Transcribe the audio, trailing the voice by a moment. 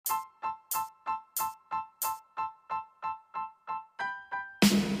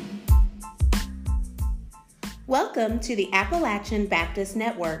Welcome to the Appalachian Baptist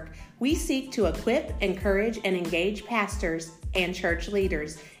Network. We seek to equip, encourage, and engage pastors and church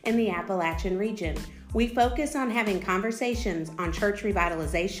leaders in the Appalachian region. We focus on having conversations on church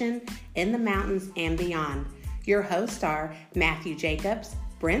revitalization in the mountains and beyond. Your hosts are Matthew Jacobs,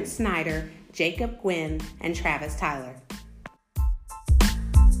 Brent Snyder, Jacob Gwynn, and Travis Tyler.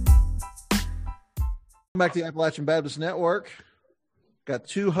 Welcome back to the Appalachian Baptist Network. Got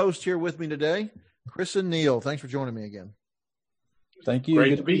two hosts here with me today, Chris and Neil. Thanks for joining me again. Thank you.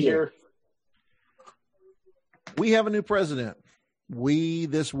 Great to be here. We have a new president. We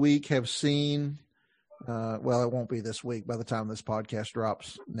this week have seen, well, it won't be this week by the time this podcast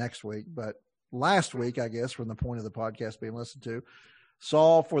drops next week, but last week, I guess, from the point of the podcast being listened to,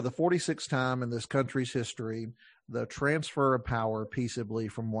 saw for the 46th time in this country's history the transfer of power peaceably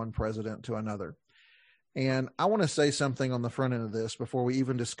from one president to another. And I want to say something on the front end of this before we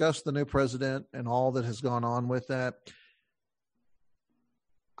even discuss the new president and all that has gone on with that.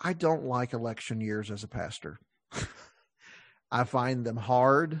 I don't like election years as a pastor. I find them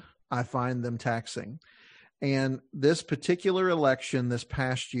hard. I find them taxing. And this particular election this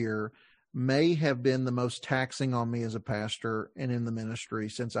past year may have been the most taxing on me as a pastor and in the ministry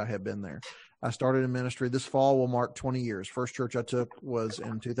since I have been there. I started in ministry. This fall will mark 20 years. First church I took was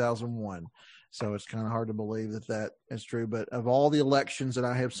in 2001. So it's kind of hard to believe that that is true. But of all the elections that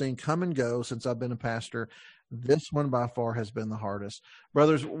I have seen come and go since I've been a pastor, this one by far has been the hardest.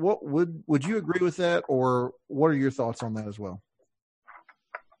 Brothers, what would you agree with that, or what are your thoughts on that as well?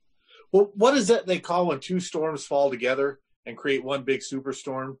 Well, what is that they call when two storms fall together and create one big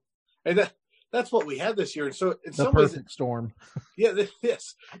superstorm? And that's what we had this year. And so in some ways, perfect storm. Yeah, this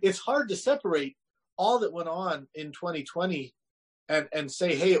it's hard to separate all that went on in 2020 and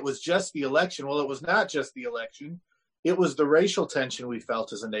say, hey, it was just the election. Well, it was not just the election. It was the racial tension we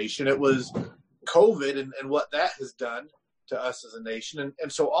felt as a nation. It was COVID and what that has done to us as a nation. And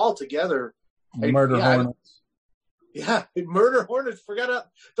so altogether, murder hornets. Yeah, murder hornets.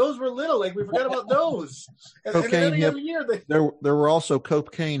 Those were little. Like we forgot about those. Cocaine there were also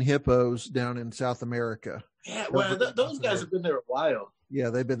cocaine hippos down in South America. Yeah, well, those guys have been there a while. Yeah,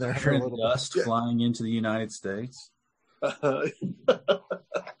 they've been there for a little dust bit. Flying into the United States. Hey,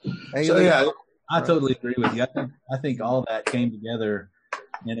 so yeah, I totally agree with you. I think all that came together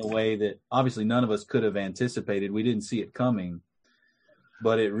in a way that obviously none of us could have anticipated. We didn't see it coming,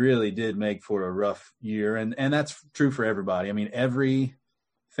 but it really did make for a rough year. And that's true for everybody. I mean, every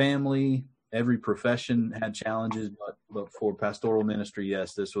family, every profession had challenges, but for pastoral ministry,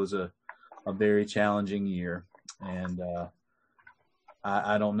 yes, this was a very challenging year. And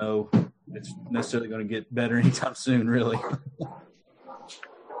I don't know it's necessarily going to get better anytime soon, really.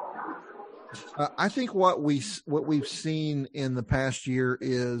 I think what we've seen in the past year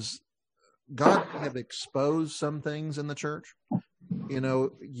is God have exposed some things in the church. You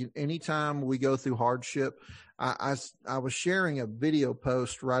know, anytime we go through hardship, I was sharing a video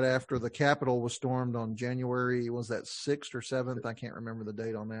post right after the Capitol was stormed on January, was that 6th or 7th? I can't remember the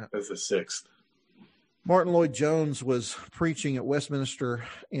date on that. It was the 6th. Martin Lloyd-Jones was preaching at Westminster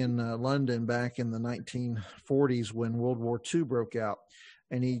in London back in the 1940s when World War II broke out.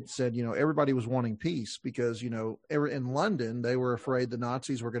 And he said, you know, everybody was wanting peace because, you know, in London, they were afraid the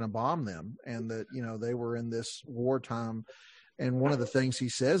Nazis were going to bomb them and that, you know, they were in this wartime. And one of the things he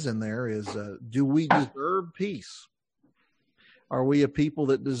says in there is, do we deserve peace? Are we a people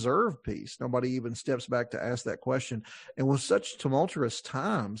that deserve peace? Nobody even steps back to ask that question. And with such tumultuous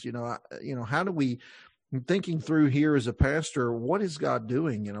times, how do we, thinking through here as a pastor, what is God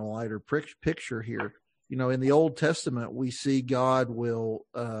doing in a lighter picture here? You know, in the Old Testament, we see God will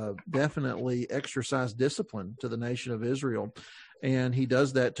definitely exercise discipline to the nation of Israel. And he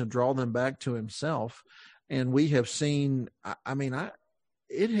does that to draw them back to himself. And we have seen, it's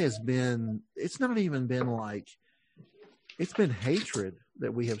not even been like, it's been hatred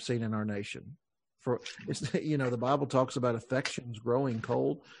that we have seen in our nation. The Bible talks about affections growing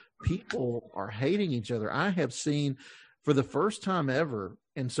cold. People are hating each other. I have seen for the first time ever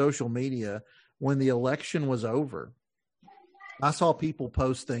in social media, when the election was over, I saw people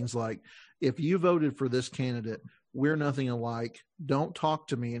post things like, if you voted for this candidate, we're nothing alike. Don't talk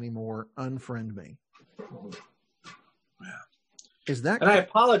to me anymore. Unfriend me. Yeah. Is that? And I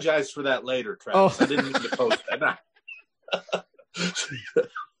apologize for that later, Travis. I didn't mean to post that.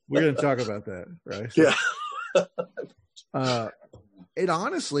 We're going to talk about that, right? Yeah. It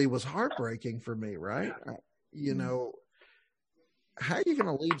honestly was heartbreaking for me, right? How are you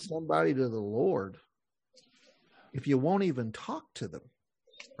going to lead somebody to the Lord if you won't even talk to them,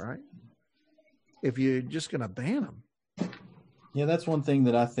 right? If you're just going to ban them. Yeah, that's one thing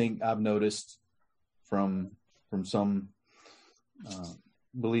that I think I've noticed from from some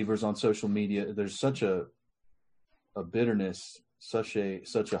believers on social media. There's such a bitterness, such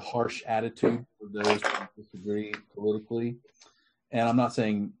a harsh attitude for those who disagree politically. And I'm not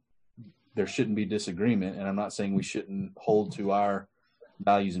saying there shouldn't be disagreement, and I'm not saying we shouldn't hold to our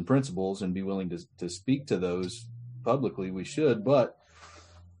values and principles and be willing to speak to those publicly. We should, but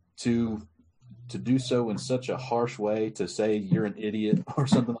to do so in such a harsh way, to say you're an idiot or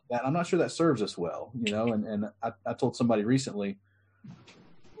something like that, I'm not sure that serves us well, And I told somebody recently,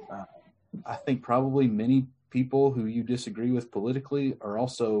 I think probably many people who you disagree with politically are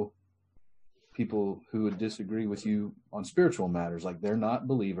also people who would disagree with you on spiritual matters. Like, they're not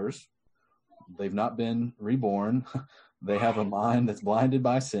believers. They've not been reborn. They have a mind that's blinded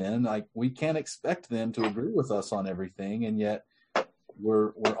by sin. Like, we can't expect them to agree with us on everything. And yet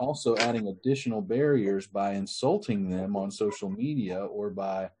we're also adding additional barriers by insulting them on social media or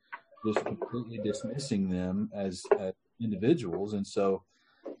by just completely dismissing them as individuals. And so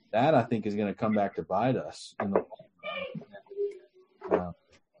that, I think, is going to come back to bite us in the long run.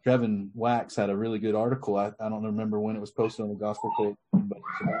 Trevin Wax had a really good article. I don't remember when it was posted on the Gospel Coalition, but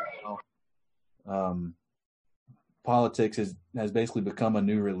it's about how politics has basically become a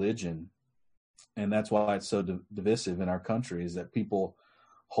new religion. And that's why it's so divisive in our country, is that people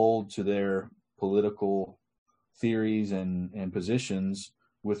hold to their political theories and positions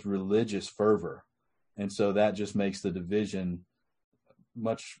with religious fervor. And so that just makes the division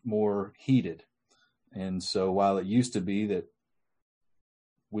much more heated. And so while it used to be that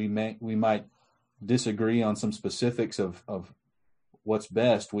we might disagree on some specifics of what's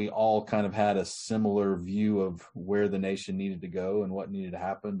best, we all kind of had a similar view of where the nation needed to go and what needed to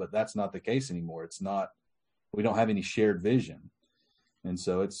happen, but that's not the case anymore. We don't have any shared vision. And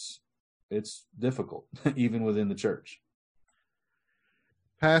so it's difficult, even within the church.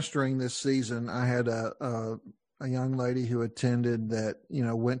 Pastoring this season, I had a young lady who attended that,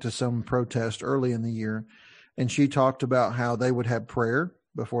 went to some protest early in the year, and she talked about how they would have prayer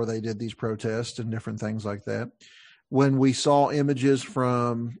before they did these protests and different things like that. When we saw images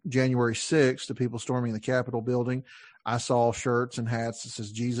from January 6th, the people storming the Capitol building, I saw shirts and hats that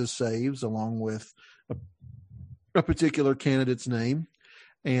says Jesus Saves, along with a particular candidate's name.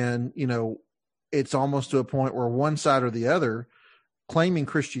 And, it's almost to a point where one side or the other claiming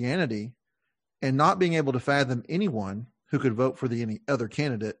Christianity and not being able to fathom anyone who could vote for any other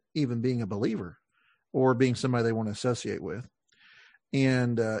candidate, even being a believer or being somebody they want to associate with.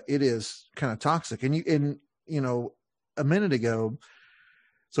 And it is kind of toxic. And a minute ago,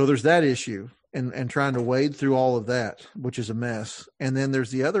 so there's that issue and trying to wade through all of that, which is a mess. And then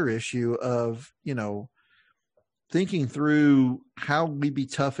there's the other issue of, thinking through how we be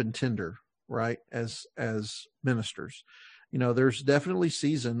tough and tender, right? As ministers, there's definitely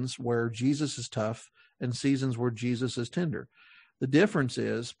seasons where Jesus is tough and seasons where Jesus is tender. The difference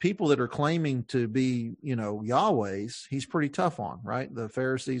is people that are claiming to be, Yahweh's, he's pretty tough on, right? The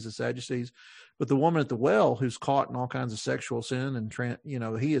Pharisees, the Sadducees, but the woman at the well who's caught in all kinds of sexual sin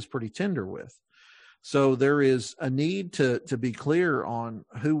and, he is pretty tender with. So there is a need to be clear on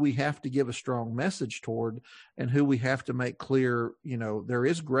who we have to give a strong message toward and who we have to make clear, there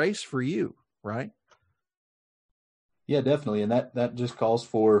is grace for you, right? Yeah, definitely. And that just calls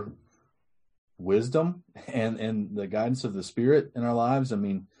for wisdom and the guidance of the Spirit in our lives. I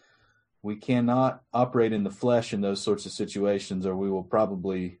mean, we cannot operate in the flesh in those sorts of situations, or we will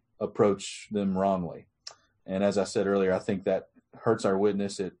probably approach them wrongly. And as I said earlier, I think that hurts our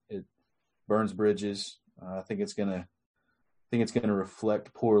witness. It burns bridges. I think it's going to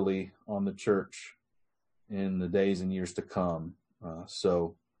reflect poorly on the church in the days and years to come.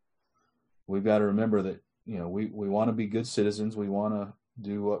 So we've got to remember that, we want to be good citizens. We want to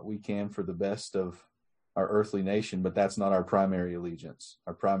do what we can for the best of our earthly nation, but that's not our primary allegiance.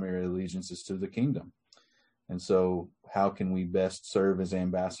 Our primary allegiance is to the kingdom. And so how can we best serve as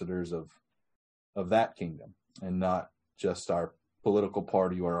ambassadors of that kingdom and not just our political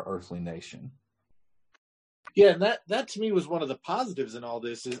party or our earthly nation? Yeah, and that to me was one of the positives in all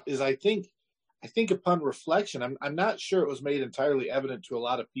this is I think upon reflection, I'm not sure it was made entirely evident to a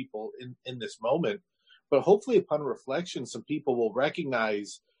lot of people in this moment, but hopefully upon reflection, some people will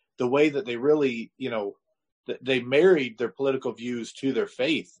recognize the way that they really, they married their political views to their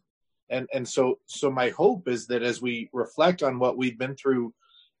faith. And so my hope is that as we reflect on what we've been through,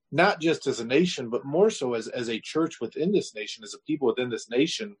 not just as a nation, but more so as a church within this nation, as a people within this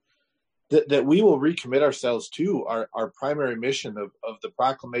nation, that we will recommit ourselves to our primary mission of the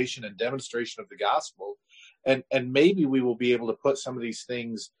proclamation and demonstration of the gospel. And maybe we will be able to put some of these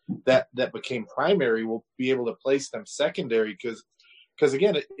things that became primary, we'll be able to place them secondary because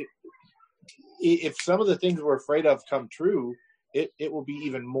again, if some of the things we're afraid of come true, it will be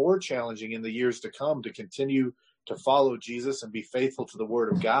even more challenging in the years to come to continue to follow Jesus and be faithful to the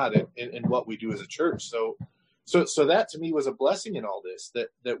Word of God in what we do as a church. So that to me was a blessing in all this,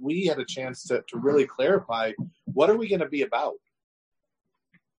 that we had a chance to really clarify what are we going to be about.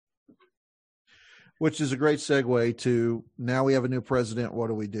 Which is a great segue to now we have a new president. What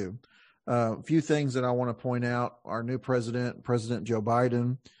do we do? A few things that I want to point out. Our new president, President Joe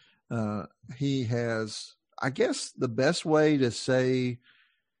Biden, he has, I guess the best way to think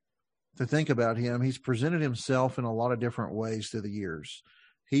about him, he's presented himself in a lot of different ways through the years.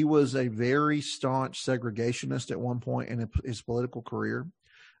 He was a very staunch segregationist at one point in his political career,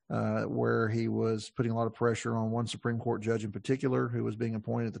 where he was putting a lot of pressure on one Supreme Court judge in particular who was being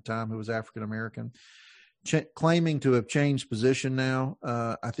appointed at the time, who was African-American, claiming to have changed position now.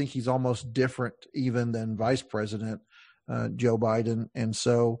 I think he's almost different even than Vice President Joe Biden. And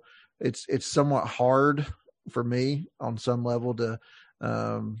so it's somewhat hard for me on some level to,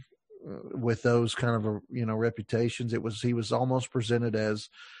 with those kind of, reputations. He was almost presented as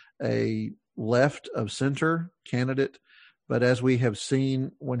a left of center candidate. But as we have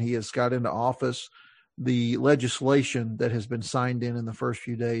seen when he has got into office, the legislation that has been signed in the first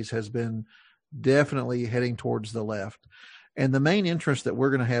few days has been definitely heading towards the left. And the main interest that we're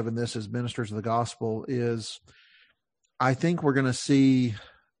going to have in this as ministers of the gospel is, I think we're going to see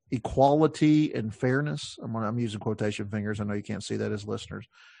equality and fairness. I'm using quotation fingers. I know you can't see that as listeners,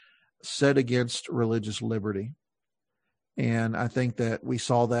 set against religious liberty. And I think that we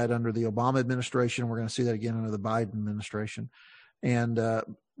saw that under the Obama administration. We're going to see that again under the Biden administration. And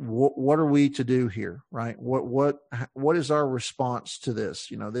what are we to do here, right? What is our response to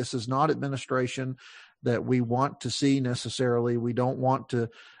this? This is not administration that we want to see necessarily. We don't want to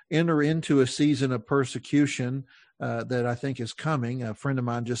enter into a season of persecution that I think is coming. A friend of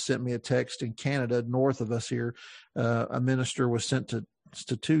mine just sent me a text in Canada, north of us here. A minister was sent to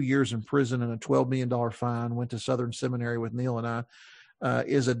 2 years in prison and a $12 million fine, went to Southern Seminary with Neil and I.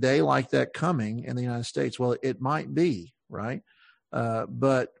 Is a day like that coming in the United States? Well, it might be, right?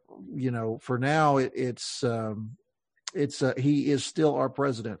 But, for now, he is still our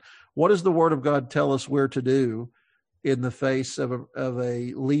president. What does the Word of God tell us we're to do in the face of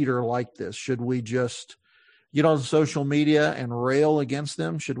a leader like this? Should we just get on social media and rail against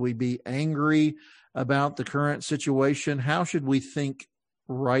them? Should we be angry about the current situation? How should we think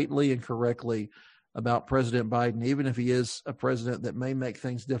rightly and correctly about President Biden, even if he is a president that may make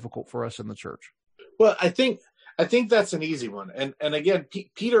things difficult for us in the church? Well, I think that's an easy one. And again,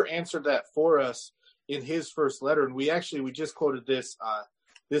 Peter answered that for us in his first letter. And we just quoted this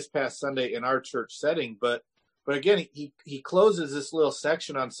past Sunday in our church setting. But again, he closes this little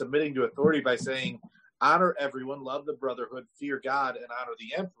section on submitting to authority by saying, honor everyone, love the brotherhood, fear God, and honor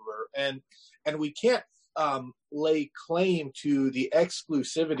the emperor. And we can't lay claim to the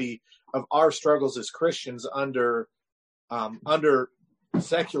exclusivity of our struggles as Christians under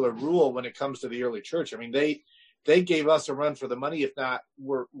secular rule when it comes to the early church. I mean, they gave us a run for the money, if not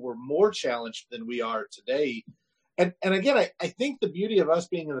we're more challenged than we are today. And again, I think the beauty of us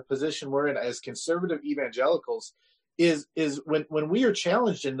being in the position we're in as conservative evangelicals is when we are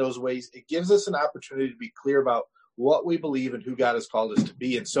challenged in those ways, it gives us an opportunity to be clear about what we believe and who God has called us to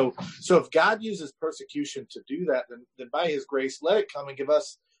be. And so if God uses persecution to do that, then by his grace, let it come and give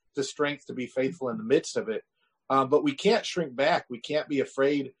us the strength to be faithful in the midst of it. But we can't shrink back. We can't be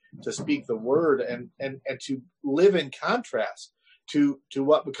afraid to speak the word and to live in contrast to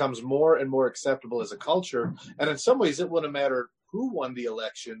what becomes more and more acceptable as a culture. And in some ways, it wouldn't matter who won the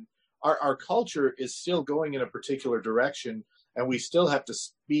election. Our culture is still going in a particular direction, and we still have to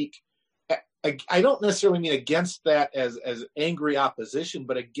speak. I don't necessarily mean against that as angry opposition,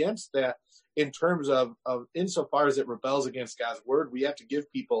 but against that in terms of insofar as it rebels against God's word. We have to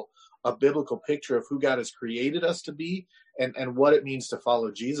give people a biblical picture of who God has created us to be and what it means to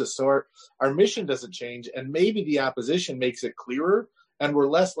follow Jesus. So our mission doesn't change, and maybe the opposition makes it clearer, and we're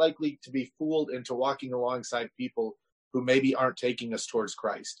less likely to be fooled into walking alongside people who maybe aren't taking us towards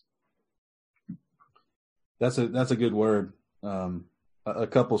Christ. That's a good word. A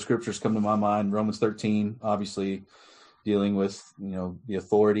couple of scriptures come to my mind. Romans 13, obviously dealing with, the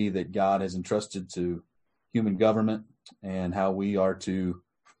authority that God has entrusted to human government and how we are to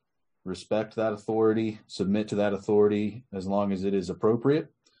respect that authority, submit to that authority as long as it is appropriate.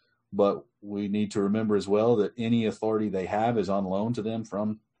 But we need to remember as well that any authority they have is on loan to them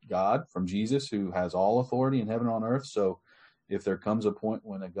from God, from Jesus, who has all authority in heaven and on earth. So if there comes a point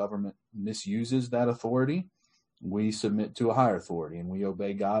when a government misuses that authority, we submit to a higher authority and we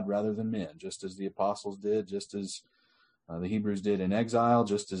obey God rather than men, just as the apostles did, just as the Hebrews did in exile,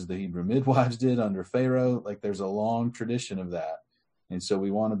 just as the Hebrew midwives did under Pharaoh. Like, there's a long tradition of that. And so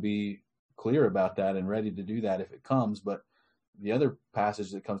we want to be clear about that and ready to do that if it comes. But the other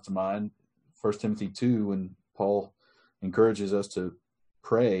passage that comes to mind, 1 Timothy 2, when Paul encourages us to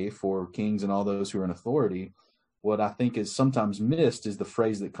pray for kings and all those who are in authority, what I think is sometimes missed is the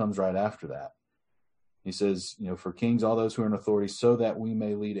phrase that comes right after that. He says, for kings, all those who are in authority, so that we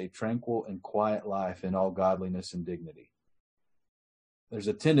may lead a tranquil and quiet life in all godliness and dignity. There's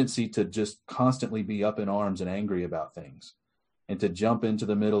a tendency to just constantly be up in arms and angry about things, and to jump into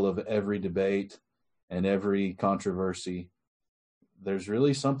the middle of every debate and every controversy. There's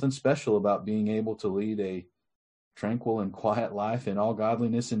really something special about being able to lead a tranquil and quiet life in all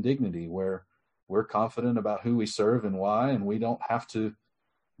godliness and dignity, where we're confident about who we serve and why, and we don't have to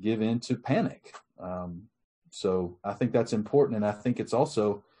give in to panic. So I think that's important. And I think it's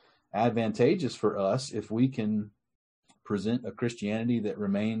also advantageous for us if we can present a Christianity that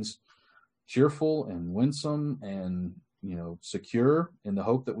remains cheerful and winsome and, secure in the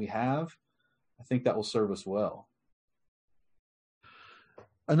hope that we have. I think that will serve us well.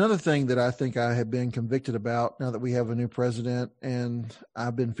 Another thing that I think I have been convicted about now that we have a new president, and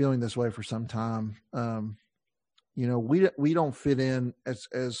I've been feeling this way for some time, we don't fit in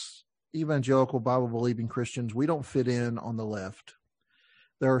as evangelical Bible-believing Christians. We don't fit in on the left.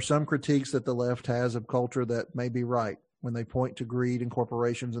 There are some critiques that the left has of culture that may be right when they point to greed and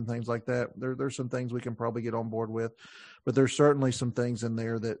corporations and things like that. There's some things we can probably get on board with, but there's certainly some things in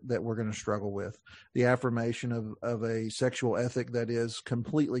there that we're going to struggle with. The affirmation of a sexual ethic that is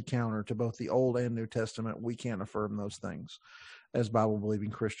completely counter to both the Old and New Testament. We can't affirm those things as Bible-believing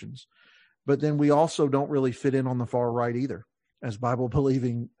Christians. But then we also don't really fit in on the far right either as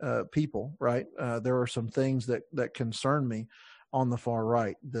Bible-believing people, right? There are some things that concern me on the far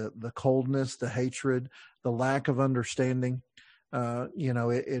right, the coldness, the hatred, the lack of understanding,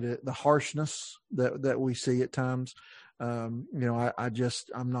 the harshness that we see at times. I'm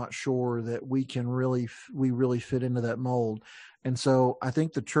not sure that we really fit into that mold. And so I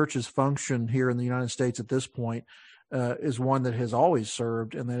think the church's function here in the United States at this point is one that has always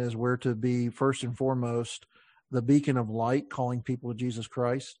served, and that is we're to be first and foremost the beacon of light, calling people to Jesus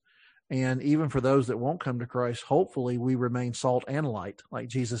Christ. And even for those that won't come to Christ, hopefully we remain salt and light, like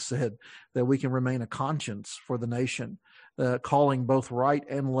Jesus said, that we can remain a conscience for the nation, calling both right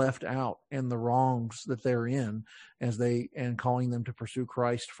and left out and the wrongs that they're in and calling them to pursue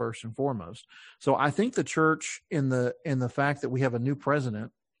Christ first and foremost. So I think the church, in the fact that we have a new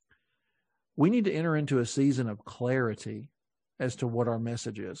president, we need to enter into a season of clarity as to what our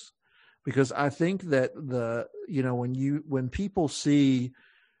message is. Because I think that when people see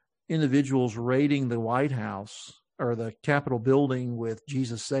individuals raiding the White House or the Capitol building with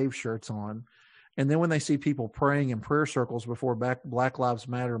Jesus Save shirts on, and then when they see people praying in prayer circles before Black Lives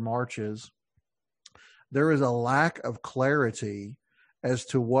Matter marches, there is a lack of clarity as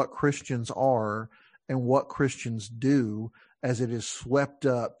to what Christians are and what Christians do as it is swept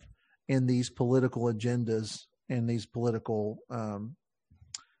up in these political agendas and these political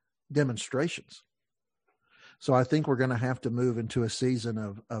demonstrations. So I think we're going to have to move into a season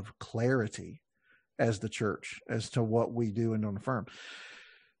of clarity as the church as to what we do and don't affirm.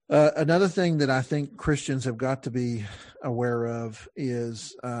 Another thing that I think Christians have got to be aware of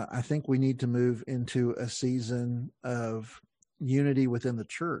is I think we need to move into a season of unity within the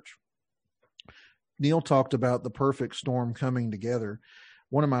church. Neil talked about the perfect storm coming together.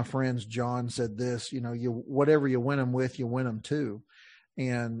 One of my friends, John, said this, whatever you win them with, you win them too.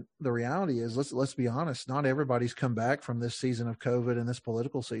 And the reality is, let's be honest, not everybody's come back from this season of COVID and this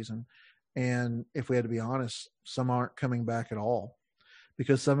political season. And if we had to be honest, some aren't coming back at all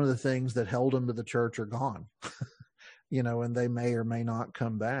because some of the things that held them to the church are gone, and they may or may not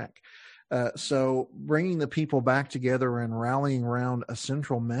come back. So bringing the people back together and rallying around a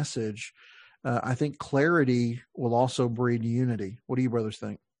central message, I think clarity will also breed unity. What do you brothers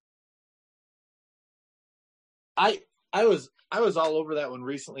think? I was all over that one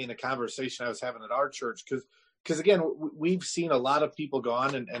recently in a conversation I was having at our church because again, we've seen a lot of people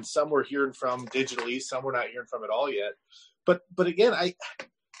gone and some we're hearing from digitally, some we're not hearing from at all yet. But again,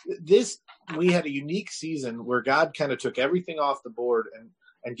 we had a unique season where God kind of took everything off the board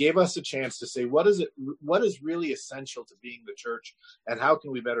and gave us a chance to say, what is really essential to being the church and how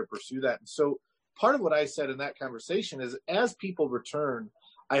can we better pursue that? And so part of what I said in that conversation is as people return,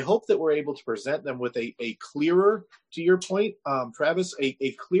 I hope that we're able to present them with a clearer, to your point, Travis,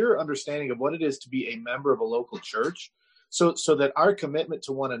 a clearer understanding of what it is to be a member of a local church so that our commitment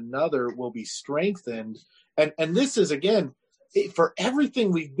to one another will be strengthened. And this is, again, for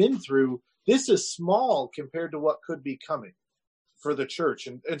everything we've been through, this is small compared to what could be coming for the church.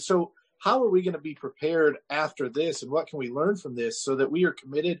 And so how are we going to be prepared after this, and what can we learn from this so that we are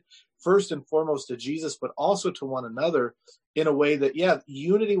committed first and foremost to Jesus, but also to one another in a way that,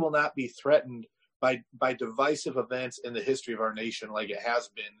 unity will not be threatened by divisive events in the history of our nation like it has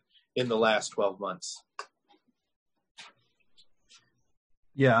been in the last 12 months.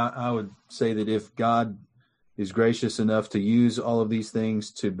 Yeah, I would say that if God is gracious enough to use all of these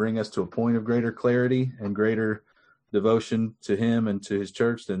things to bring us to a point of greater clarity and greater devotion to him and to his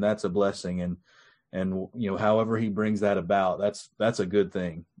church, then that's a blessing. And however he brings that about, that's a good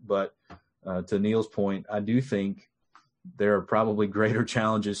thing. But to Neil's point, I do think there are probably greater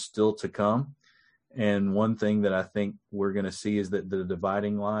challenges still to come. And one thing that I think we're going to see is that the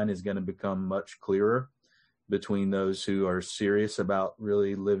dividing line is going to become much clearer between those who are serious about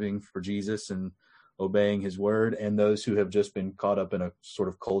really living for Jesus and obeying his word, and those who have just been caught up in a sort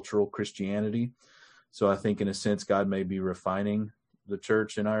of cultural Christianity. So I think in a sense, God may be refining the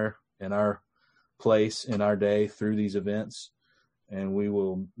church in our place in our day through these events. And we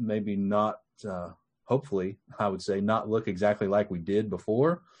will maybe not, hopefully, I would say, not look exactly like we did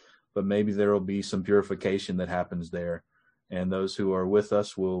before, but maybe there will be some purification that happens there. And those who are with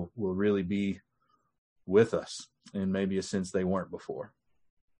us will really be with us in maybe a sense they weren't before.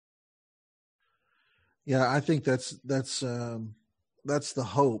 Yeah, I think that's the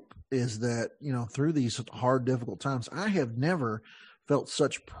hope, is that, through these hard, difficult times, I have never felt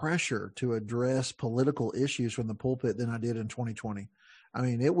such pressure to address political issues from the pulpit than I did in 2020. I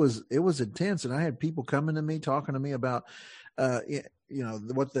mean, it was intense, and I had people coming to me, talking to me about,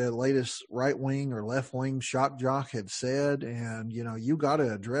 what the latest right wing or left wing shock jock had said. And, you got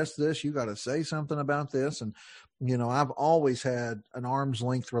to address this, you got to say something about this. And, I've always had an arm's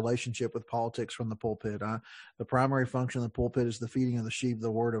length relationship with politics from the pulpit. The primary function of the pulpit is the feeding of the sheep,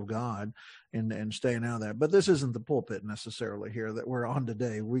 the word of God, and staying out of that. But this isn't the pulpit necessarily here that we're on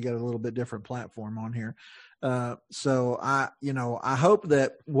today. We got a little bit different platform on here. So I hope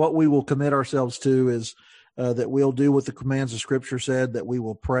that what we will commit ourselves to is that we'll do what the commands of Scripture said, that we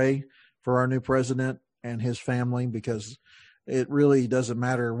will pray for our new president and his family, because it really doesn't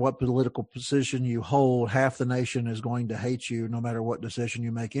matter what political position you hold. Half the nation is going to hate you no matter what decision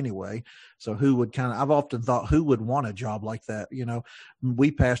you make anyway. So I've often thought, who would want a job like that?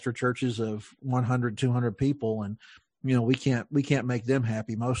 We pastor churches of 100, 200 people, and, we can't make them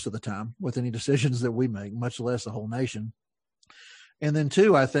happy most of the time with any decisions that we make, much less the whole nation. And then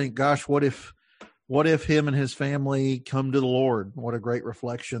too, I think, gosh, what if him and his family come to the Lord? What a great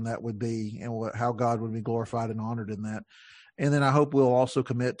reflection that would be, and how God would be glorified and honored in that. And then I hope we'll also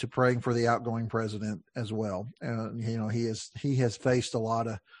commit to praying for the outgoing president as well. He has faced a lot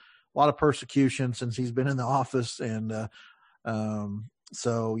of persecution since he's been in the office, and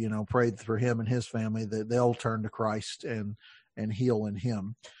so prayed for him and his family that they'll turn to Christ and heal in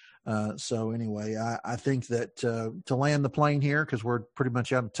him. So anyway, I think that to land the plane here, because we're pretty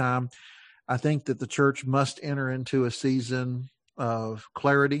much out of time, I think that the church must enter into a season of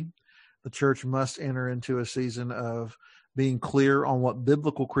clarity. The church must enter into a season of being clear on what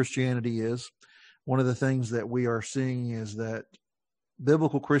biblical Christianity is. One of the things that we are seeing is that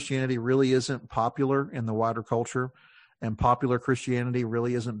biblical Christianity really isn't popular in the wider culture, and popular Christianity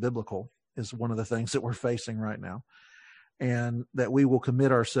really isn't biblical, is one of the things that we're facing right now. And that we will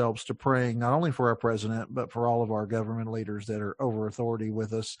commit ourselves to praying not only for our president, but for all of our government leaders that are over authority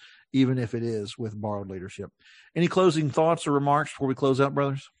with us, even if it is with borrowed leadership. Any closing thoughts or remarks before we close out,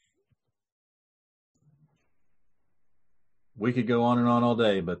 brothers? We could go on and on all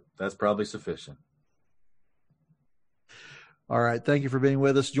day, but that's probably sufficient. All right. Thank you for being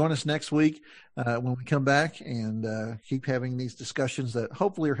with us. Join us next week when we come back and keep having these discussions that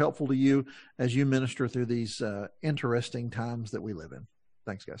hopefully are helpful to you as you minister through these interesting times that we live in.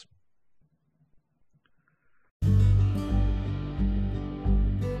 Thanks, guys.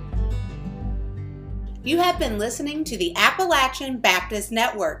 You have been listening to the Appalachian Baptist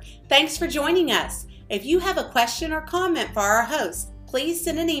Network. Thanks for joining us. If you have a question or comment for our host, please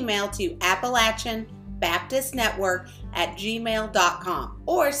send an email to appalachianbaptistnetwork@gmail.com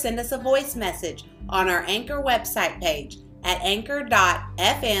or send us a voice message on our Anchor website page at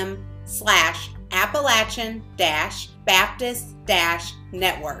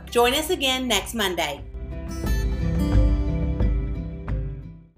anchor.fm/Appalachian-Baptist-Network. Join us again next Monday.